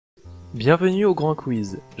Bienvenue au Grand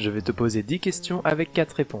Quiz. Je vais te poser 10 questions avec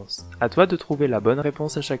 4 réponses. À toi de trouver la bonne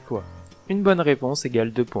réponse à chaque fois. Une bonne réponse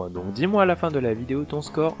égale 2 points, donc dis-moi à la fin de la vidéo ton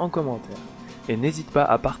score en commentaire. Et n'hésite pas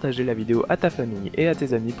à partager la vidéo à ta famille et à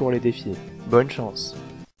tes amis pour les défier. Bonne chance.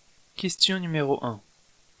 Question numéro 1.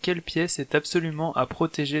 Quelle pièce est absolument à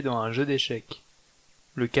protéger dans un jeu d'échecs?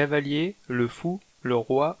 Le cavalier, le fou, le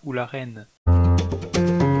roi ou la reine?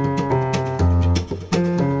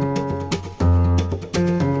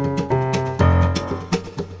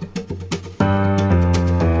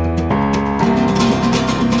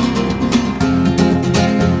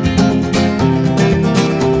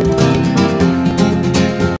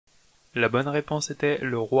 La bonne réponse était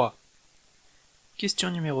le roi.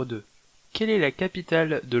 Question numéro 2. Quelle est la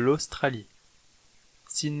capitale de l'Australie?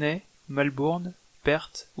 Sydney, Melbourne,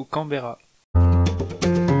 Perth ou Canberra?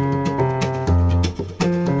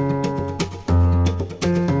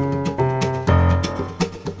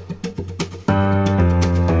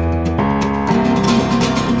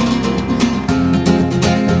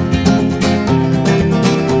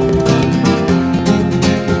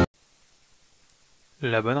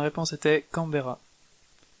 La bonne réponse était Canberra.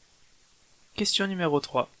 Question numéro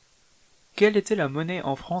 3. Quelle était la monnaie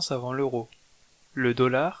en France avant l'euro? Le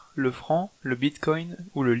dollar, le franc, le bitcoin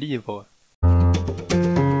ou le livre?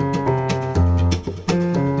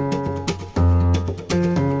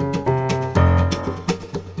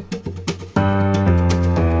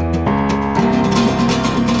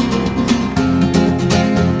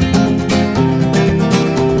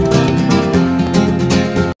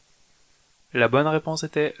 La bonne réponse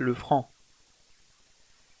était le franc.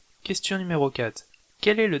 Question numéro 4.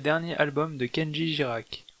 Quel est le dernier album de Kenji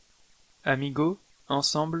Girac? Amigo,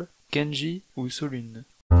 Ensemble, Kenji ou Solune?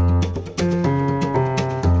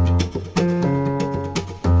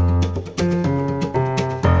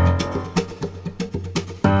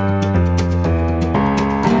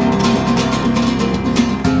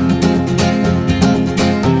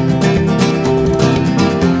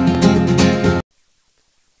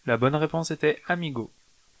 La bonne réponse était Amigo.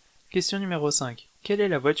 Question numéro 5. Quelle est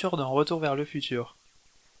la voiture d'un retour vers le futur?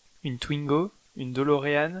 Une Twingo, une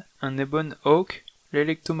DeLorean, un Ebon Hawk,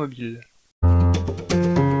 l'électromobile?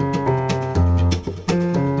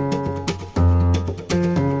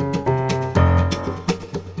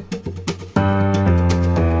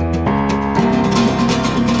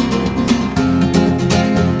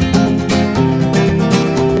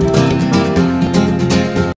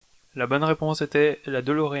 La bonne réponse était la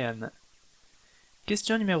DeLorean.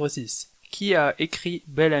 Question numéro 6. Qui a écrit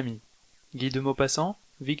Bel Ami? Guy de Maupassant,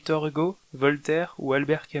 Victor Hugo, Voltaire ou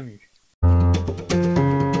Albert Camus?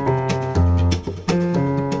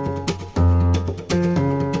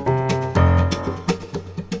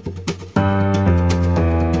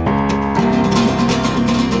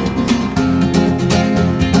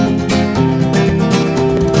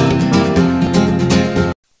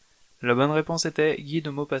 La bonne réponse était Guy de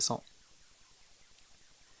Maupassant.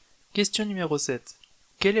 Question numéro 7.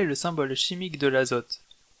 Quel est le symbole chimique de l'azote?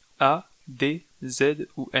 A, D, Z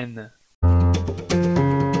ou N?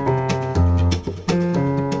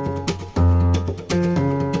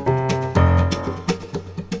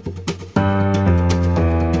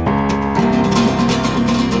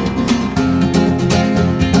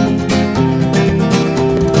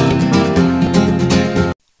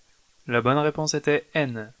 La bonne réponse était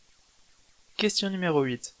N. Question numéro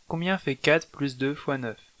 8. Combien fait 4 plus 2 fois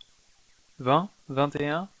 9? 20,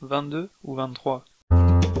 21, 22 ou 23?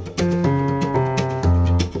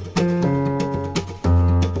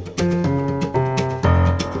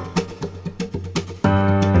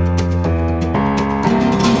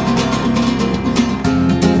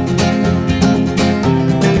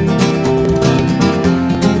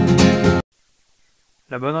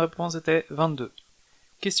 La bonne réponse était 22.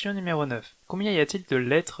 Question numéro 9. Combien y a-t-il de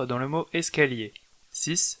lettres dans le mot escalier?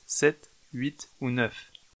 6, 7, 8 ou 9?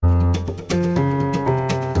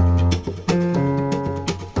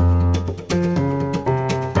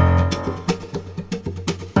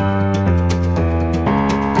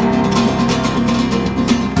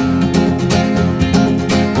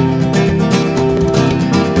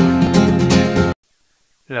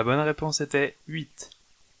 La bonne réponse était 8.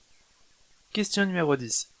 Question numéro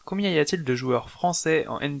 10. Combien y a-t-il de joueurs français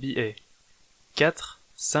en NBA? 4,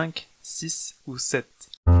 5, 6 ou 7?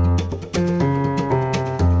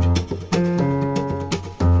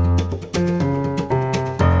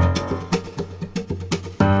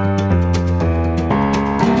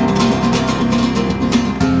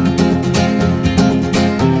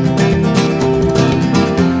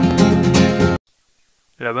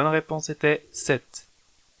 La bonne réponse était 7.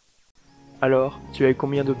 Alors, tu as eu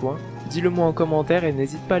combien de points? Dis-le moi en commentaire et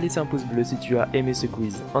n'hésite pas à laisser un pouce bleu si tu as aimé ce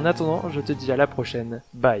quiz. En attendant, je te dis à la prochaine,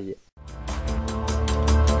 bye.